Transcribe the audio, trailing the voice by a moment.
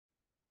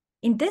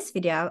In this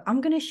video, I'm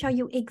going to show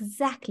you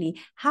exactly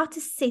how to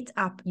set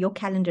up your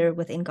calendar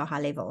within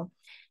GoHighLevel.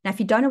 Now, if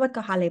you don't know what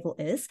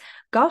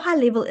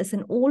GoHighLevel is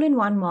an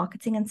all-in-one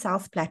marketing and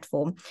sales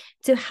platform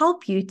to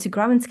help you to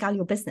grow and scale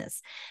your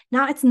business.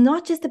 Now, it's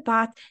not just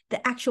about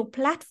the actual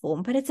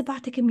platform, but it's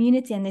about the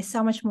community, and there's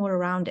so much more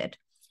around it.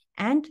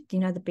 And do you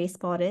know the best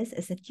part is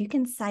that you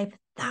can save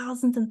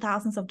thousands and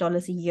thousands of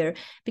dollars a year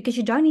because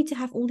you don't need to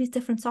have all these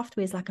different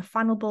softwares like a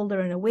funnel builder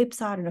and a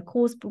website and a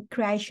course book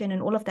creation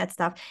and all of that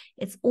stuff.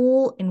 It's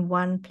all in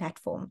one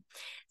platform.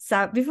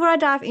 So before I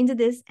dive into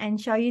this and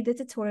show you the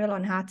tutorial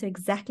on how to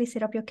exactly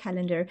set up your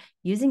calendar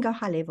using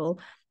GoHighLevel,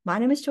 my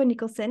name is Joy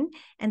Nicholson,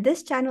 and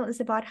this channel is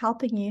about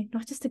helping you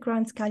not just to grow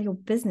and scale your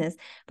business,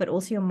 but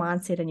also your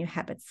mindset and your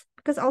habits,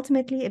 because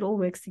ultimately it all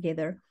works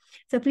together.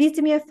 So please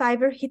do me a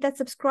favor, hit that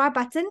subscribe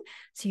button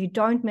so you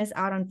don't miss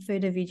out on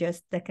further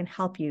videos that can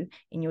help you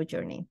in your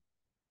journey.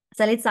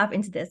 So let's dive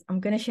into this. I'm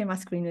going to share my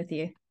screen with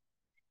you.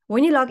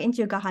 When you log into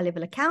your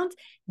GoHighLevel account,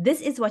 this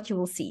is what you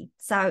will see.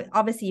 So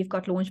obviously you've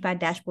got Launchpad,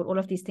 dashboard, all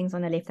of these things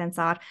on the left-hand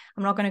side.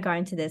 I'm not going to go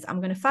into this.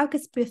 I'm going to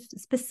focus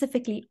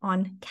specifically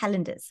on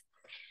calendars.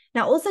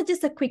 Now, also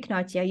just a quick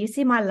note here. You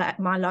see my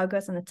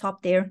logos on the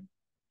top there.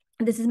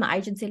 This is my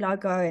agency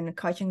logo and a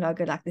coaching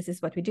logo. Like, this is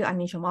what we do,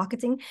 initial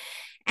marketing.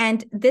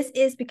 And this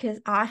is because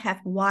I have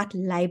white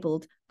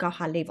labeled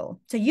GoHighLevel.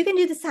 So you can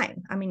do the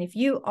same. I mean, if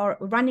you are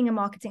running a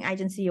marketing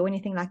agency or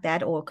anything like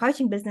that, or a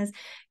coaching business,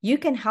 you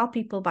can help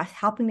people by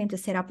helping them to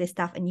set up their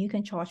stuff, and you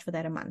can charge for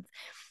that a month.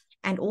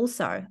 And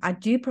also, I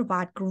do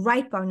provide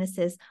great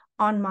bonuses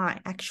on my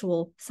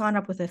actual sign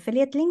up with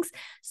affiliate links.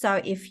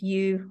 So if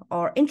you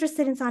are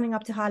interested in signing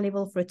up to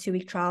HighLevel for a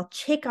 2-week trial,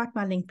 check out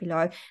my link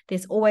below.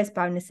 There's always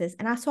bonuses,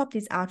 and I swap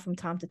these out from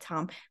time to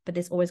time, but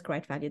there's always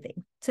great value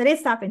there. So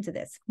let's dive into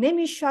this. Let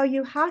me show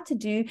you how to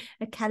do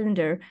a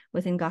calendar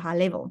within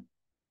GoHighLevel.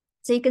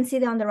 So you can see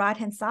there on the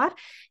right-hand side,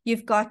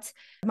 you've got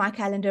my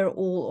calendar,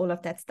 all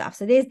of that stuff.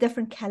 So there's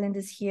different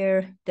calendars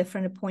here,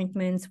 different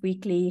appointments,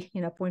 weekly,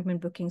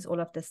 appointment bookings, all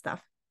of this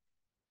stuff.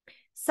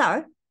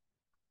 So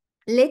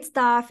let's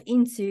dive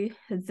into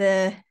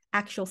the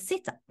actual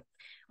setup.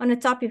 On the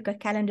top, you've got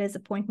calendars,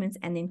 appointments,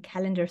 and then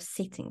calendar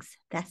settings.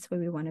 That's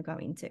where we want to go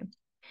into.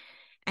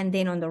 And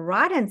then on the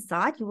right-hand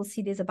side, you will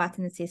see there's a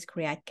button that says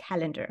Create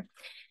Calendar.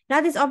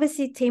 Now, there's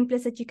obviously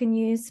templates that you can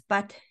use,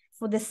 but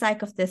for the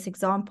sake of this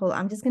example,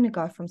 I'm just going to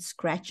go from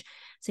scratch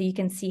so you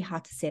can see how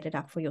to set it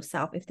up for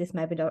yourself if there's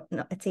maybe a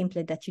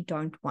template that you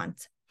don't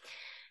want.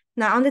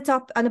 Now, on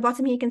the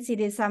bottom here, you can see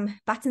there's some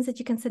buttons that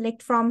you can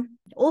select from.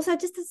 Also,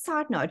 just a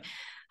side note,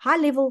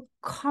 HighLevel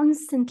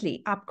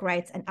constantly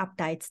upgrades and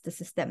updates the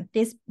system.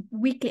 There's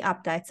weekly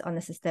updates on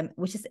the system,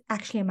 which is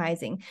actually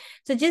amazing.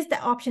 So just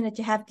the option that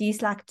you have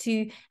these like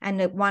 2 and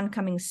the 1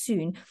 coming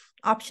soon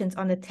options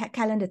on the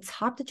calendar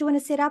type that you want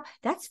to set up,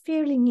 that's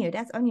fairly new.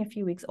 That's only a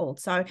few weeks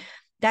old. So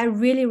they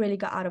really, really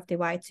go out of their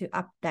way to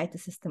update the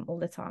system all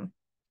the time.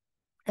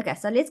 Okay,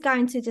 so let's go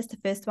into just the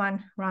first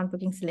one, round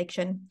booking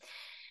selection.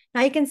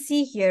 Now you can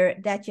see here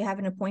that you have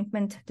an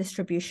appointment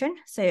distribution.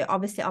 So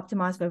obviously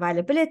optimize for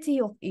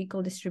availability or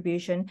equal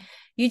distribution.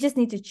 You just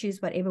need to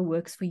choose whatever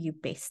works for you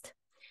best.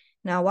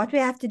 Now, what we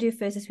have to do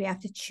first is we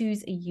have to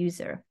choose a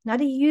user. Now,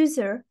 the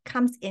user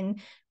comes in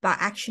by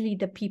actually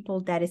the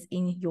people that is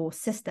in your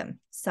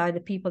system. So the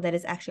people that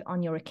is actually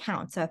on your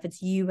account. So if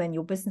it's you and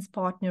your business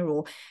partner,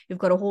 or you've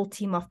got a whole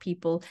team of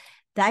people,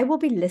 they will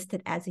be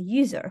listed as a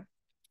user.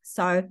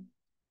 So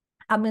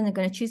I'm going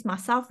to choose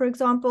myself, for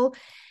example.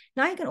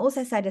 Now, you can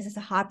also say this is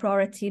a high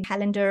priority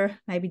calendar.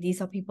 Maybe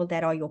these are people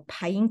that are your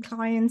paying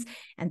clients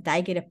and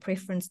they get a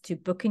preference to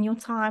book in your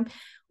time.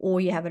 Or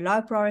you have a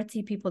low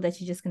priority, people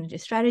that you're just going to do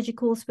strategy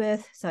calls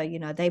with. So,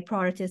 their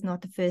priority is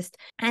not the first.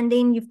 And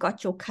then you've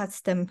got your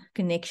custom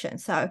connection.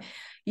 So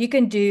you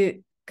can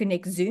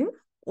connect Zoom,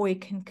 or you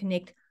can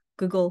connect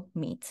Google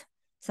Meet.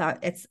 So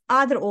it's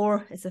either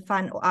or. It's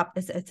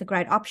a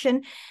great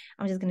option.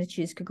 I'm just going to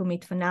choose Google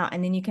Meet for now,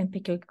 and then you can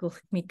pick your Google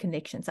Meet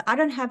connection. So I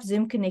don't have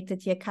Zoom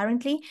connected here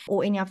currently,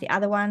 or any of the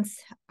other ones.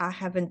 I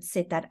haven't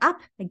set that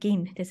up.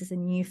 Again, this is a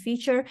new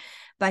feature,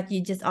 but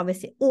you just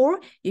obviously, or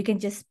you can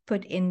just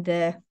put in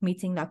the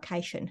meeting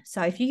location.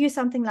 So if you use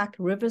something like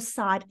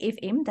Riverside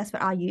FM, that's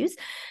what I use,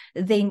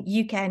 then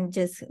you can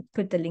just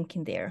put the link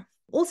in there.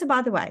 Also,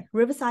 by the way,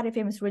 Riverside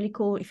FM is really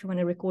cool if you want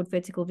to record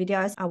vertical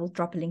videos. I will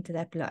drop a link to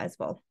that below as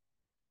well.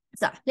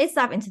 So let's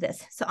dive into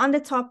this. So on the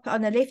top,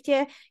 on the left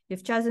here,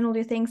 you've chosen all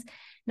your things.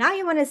 Now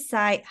you want to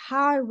say,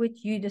 how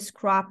would you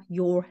describe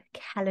your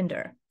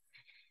calendar?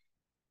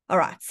 All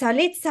right. So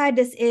let's say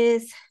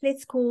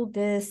let's call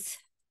this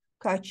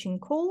coaching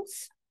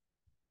calls.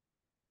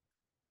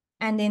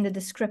 And then the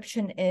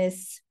description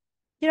is,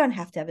 you don't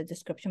have to have a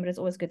description, but it's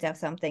always good to have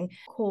something.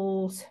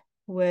 Calls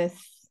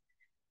with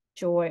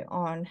Joy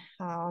on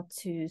how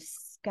to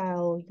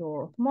scale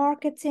your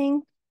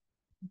marketing.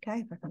 Okay,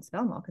 if I can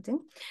spell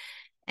marketing.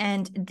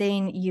 And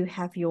then you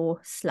have your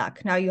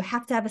slug. Now you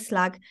have to have a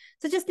slug.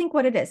 So just think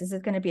what it is. Is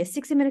it going to be a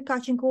 60-minute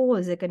coaching call?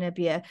 Is it going to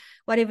be a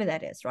whatever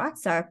that is, right?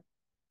 So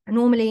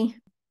normally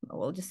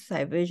we'll just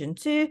say version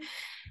 2,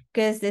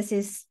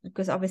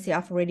 because obviously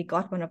I've already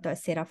got one of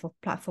those set up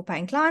for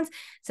paying clients.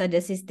 So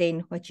this is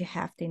then what you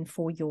have then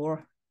for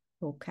your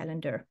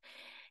calendar.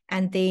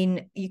 And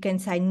then you can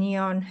say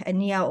neon, a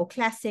neo or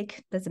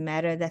classic, doesn't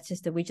matter. That's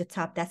just the widget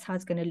type. That's how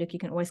it's going to look. You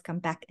can always come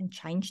back and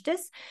change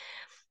this.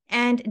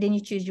 And then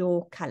you choose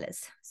your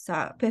colors.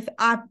 So perfect.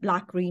 I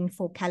like green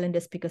for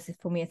calendars because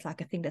for me, it's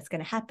like a thing that's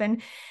going to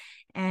happen.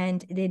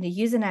 And then the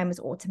username is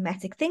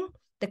automatic thing.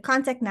 The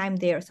contact name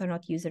there, so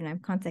not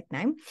username, contact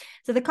name.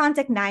 So the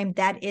contact name,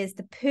 that is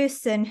the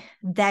person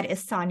that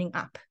is signing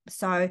up.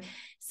 So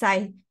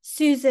say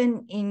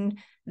Susan in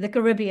the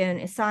Caribbean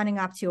is signing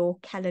up to your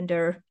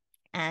calendar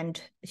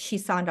and she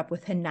signed up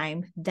with her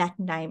name. That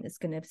name is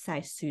going to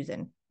say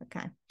Susan.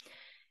 Okay.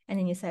 And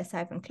then you say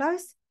save and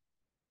close.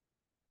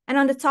 And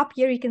on the top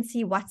here, you can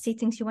see what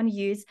settings you want to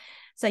use.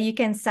 So you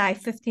can say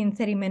 15,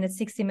 30 minutes,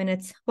 60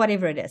 minutes,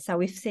 whatever it is. So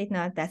we've said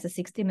now that's a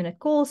 60-minute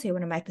call. So you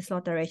want to make the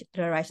slot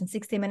duration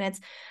 60 minutes.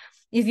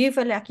 If you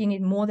feel like you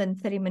need more than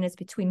 30 minutes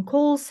between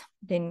calls,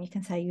 then you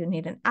can say you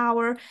need an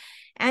hour.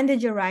 And the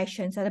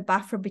duration, so the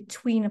buffer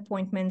between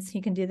appointments,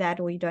 you can do that,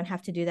 or you don't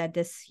have to do that.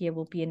 This here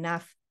will be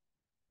enough.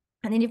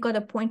 And then you've got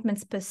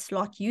appointments per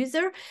slot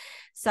user.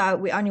 So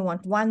we only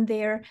want 1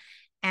 there.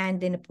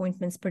 And then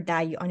appointments per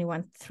day, you only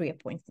want 3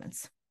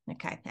 appointments.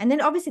 Okay. And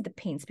then obviously it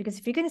depends, because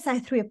if you're going to say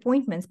 3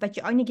 appointments, but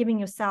you're only giving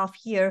yourself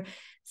here,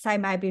 say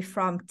maybe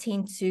from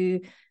 10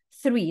 to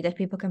 3 that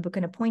people can book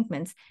an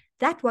appointment,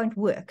 that won't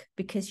work,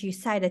 because you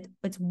say that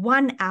it's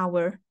 1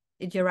 hour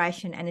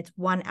duration and it's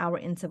 1 hour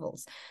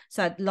intervals.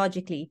 So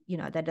logically,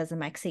 that doesn't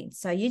make sense.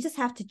 So you just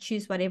have to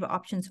choose whatever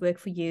options work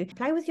for you.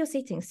 Play with your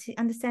settings,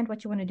 understand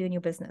what you want to do in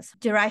your business.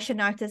 Duration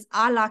notice,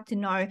 I like to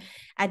know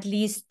at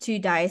least 2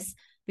 days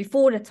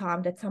before the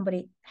time that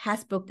somebody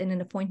has booked in an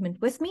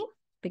appointment with me,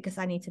 because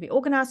I need to be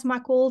organized for my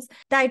calls.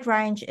 Date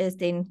range is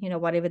then,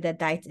 whatever that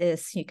date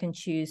is, you can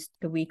choose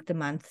the week, the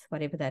month,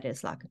 whatever that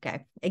is like.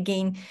 Okay.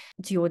 Again,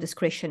 to your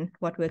discretion,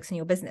 what works in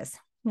your business.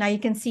 Now you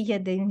can see here,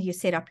 then you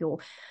set up your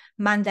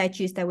Monday,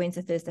 Tuesday,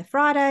 Wednesday, Thursday,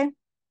 Friday.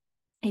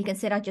 You can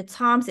set out your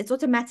times. It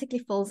automatically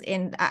fills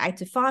in 8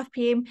 to 5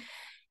 p.m.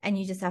 And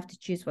you just have to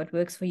choose what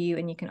works for you.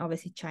 And you can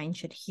obviously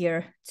change it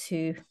here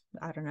to,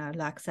 I don't know,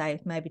 like say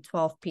maybe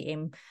 12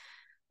 p.m.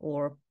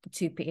 or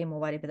 2 p.m. or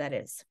whatever that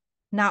is.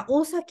 Now,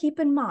 also keep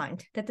in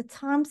mind that the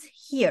times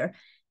here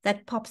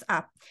that pops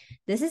up,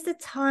 this is the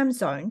time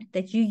zone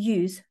that you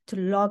use to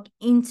log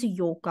into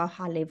your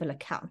GoHighLevel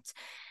account.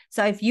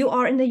 So if you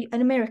are in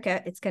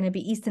America, it's going to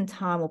be Eastern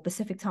time or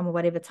Pacific time or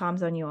whatever time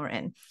zone you are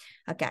in.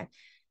 Okay.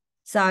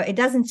 So it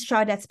doesn't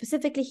show that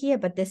specifically here,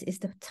 but this is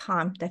the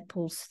time that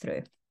pulls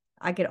through.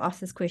 I get asked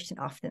this question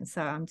often,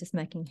 so I'm just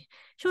making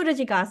sure that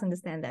you guys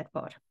understand that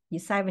part. You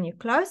save and you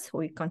close,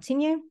 or you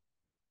continue.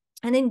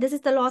 And then this is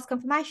the last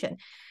confirmation.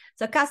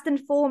 So custom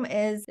form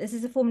this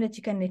is a form that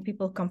you can let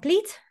people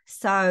complete.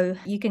 So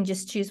you can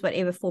just choose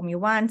whatever form you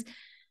want.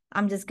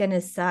 I'm just going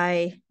to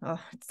say,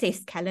 it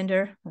says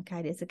calendar.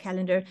 Okay, there's a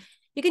calendar.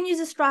 You can use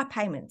a Stripe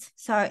payment.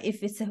 So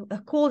if it's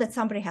a call that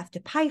somebody have to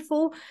pay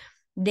for,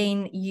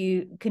 then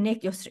you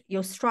connect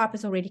your Stripe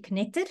is already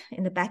connected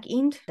in the back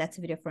end. That's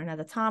a video for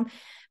another time.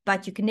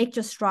 But you connect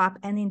your Stripe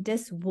and then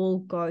this will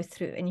go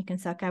through. And you can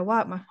say, okay,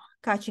 well, my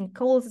coaching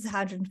calls is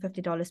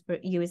 $150 per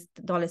US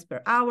dollars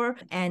per hour.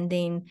 And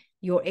then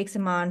your X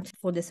amount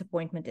for this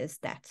appointment is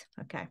that.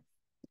 Okay.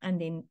 And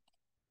then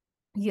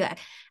you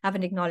have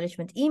an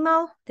acknowledgement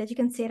email that you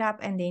can set up,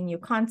 and then your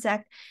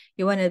contact.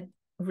 You want to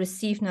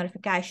receive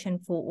notification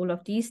for all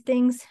of these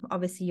things.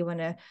 Obviously, you want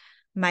to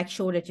make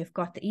sure that you've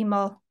got the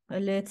email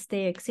alerts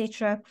there,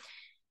 etc.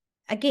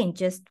 Again,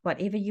 just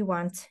whatever you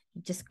want.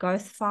 Just go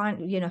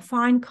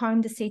fine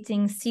comb the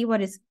settings, see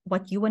what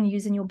you want to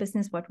use in your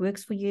business, what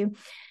works for you.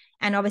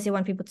 And obviously you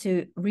want people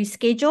to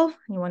reschedule.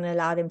 You want to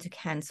allow them to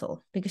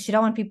cancel, because you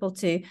don't want people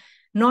to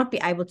not be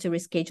able to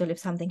reschedule if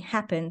something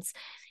happens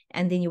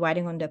and then you're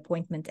waiting on the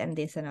appointment and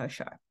there's a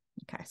no-show.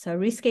 Okay, so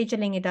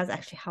rescheduling, it does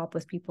actually help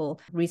with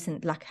people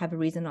have a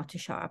reason not to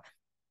show up.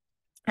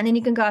 And then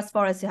you can go as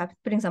far as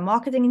putting some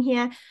marketing in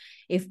here.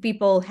 If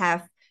people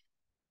have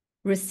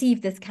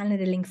received this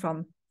calendar link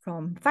from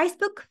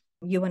Facebook,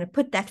 you want to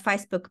put that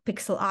Facebook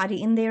pixel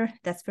ID in there.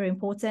 That's very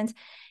important.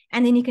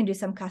 And then you can do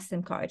some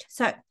custom code.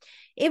 So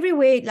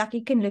everywhere, like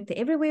you can look there,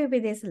 everywhere where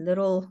there's a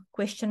little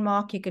question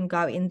mark, you can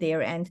go in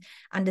there and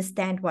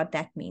understand what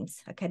that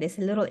means. Okay, there's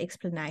a little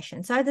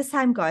explanation. So the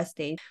same goes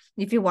there.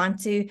 If you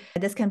want to,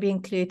 this can be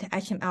include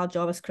HTML,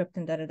 JavaScript,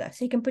 and da.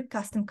 So you can put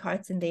custom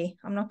codes in there.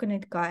 I'm not going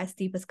to go as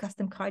deep as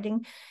custom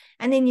coding.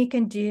 And then you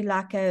can do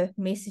like a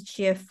message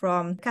here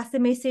from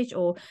custom message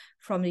or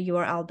from the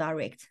URL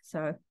direct.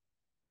 So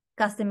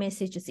custom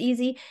message is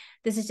easy.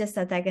 This is just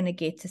that they're going to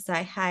get to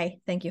say, hey,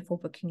 thank you for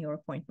booking your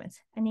appointment.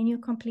 And then you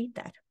complete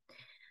that.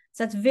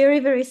 So it's very,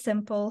 very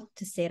simple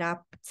to set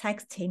up. It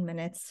takes 10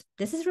 minutes.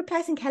 This is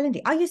replacing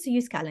Calendy. I used to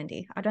use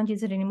Calendy. I don't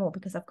use it anymore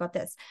because I've got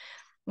this.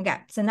 Okay,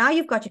 so now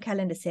you've got your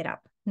calendar set up.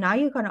 Now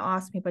you're going to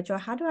ask me, but Joe,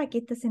 how do I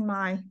get this in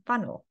my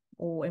funnel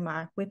or in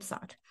my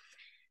website?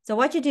 So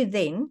what you do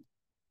then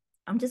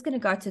I'm just going to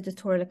go to the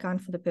tutorial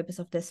account for the purpose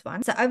of this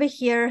one. So over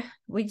here,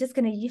 we're just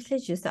going to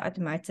let's use the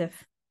automotive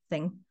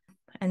thing,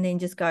 and then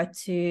just go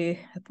to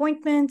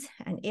appointment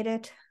and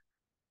edit.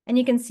 And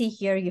you can see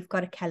here, you've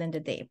got a calendar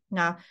there.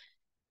 Now,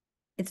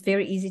 it's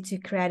very easy to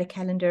create a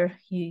calendar.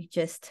 You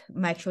just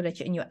make sure that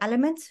you're in your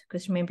element,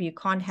 because remember, you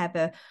can't have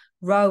a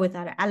row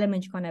without an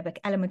element. You can't have an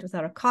element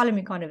without a column.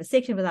 You can't have a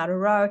section without a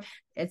row.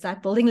 It's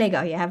like building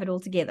Lego. You have it all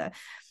together.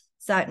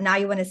 So now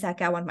you want to say,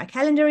 okay, I want my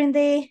calendar in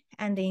there,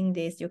 and then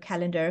there's your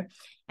calendar,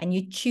 and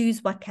you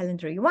choose what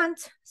calendar you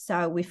want.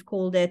 So we've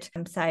called it,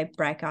 say,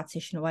 breakout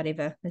session or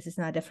whatever. This is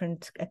now a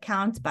different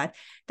account, but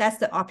that's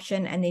the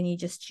option. And then you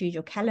just choose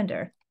your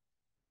calendar.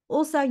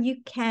 Also, you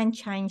can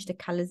change the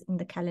colors in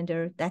the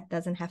calendar. That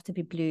doesn't have to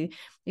be blue.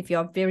 If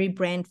you're very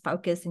brand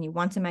focused and you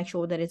want to make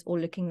sure that it's all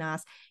looking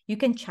nice, you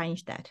can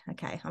change that.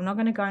 Okay, I'm not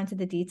going to go into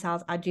the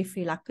details. I do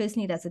feel like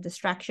personally that's a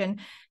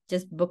distraction.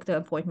 Just book the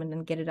appointment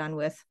and get it done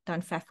with.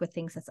 Don't faff with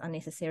things that's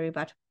unnecessary.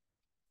 But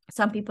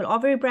some people are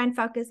very brand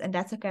focused, and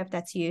that's okay if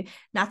that's you.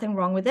 Nothing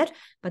wrong with it,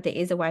 but there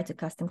is a way to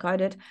custom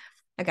code it.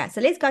 Okay,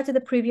 so let's go to the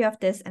preview of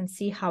this and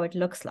see how it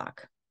looks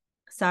like.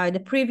 So the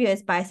preview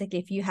is basically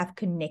if you have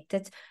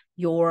connected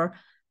your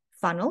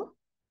funnel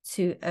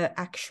to an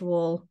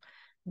actual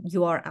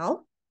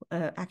URL,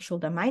 actual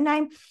domain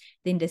name,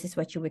 then this is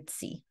what you would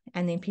see.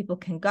 And then people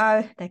can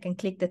go, they can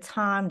click the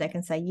time, they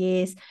can say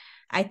yes,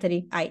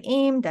 8:30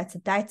 a.m., that's a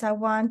date I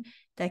want.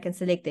 They can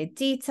select their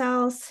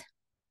details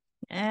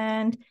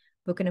and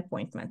book an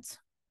appointment.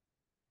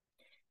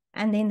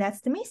 And then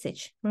that's the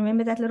message.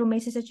 Remember that little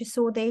message that you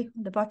saw there,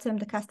 the bottom,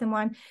 the custom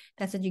one?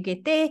 That's what you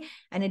get there.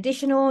 And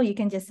additional, you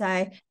can just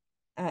say,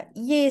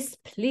 yes,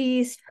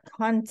 please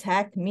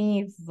contact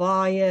me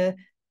via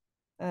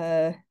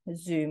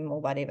Zoom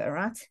or whatever,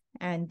 right?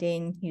 And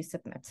then you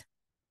submit.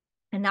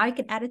 And now you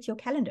can add it to your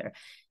calendar.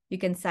 You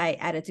can say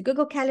add it to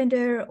Google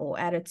Calendar or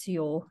add it to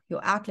your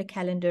Outlook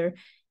calendar,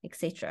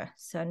 etc.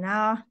 So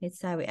now let's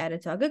say we add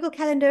it to our Google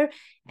Calendar,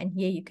 and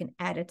here you can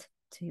add it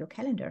to your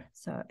calendar.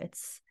 So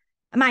it's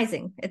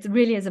amazing. It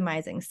really is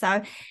amazing.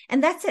 So,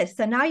 and that's it.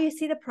 So now you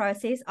see the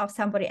process of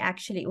somebody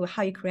actually, or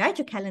how you create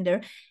your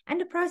calendar, and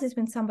the process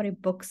when somebody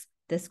books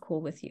this call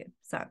with you.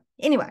 So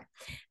anyway,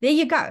 there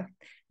you go.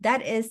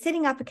 That is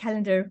setting up a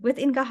calendar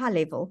within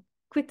GoHighLevel.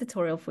 Quick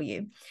tutorial for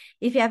you.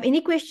 If you have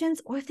any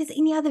questions, or if there's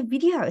any other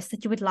videos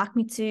that you would like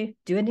me to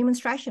do a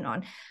demonstration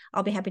on,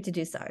 I'll be happy to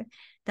do so.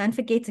 Don't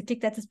forget to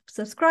click that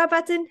subscribe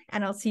button,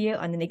 and I'll see you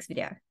on the next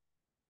video.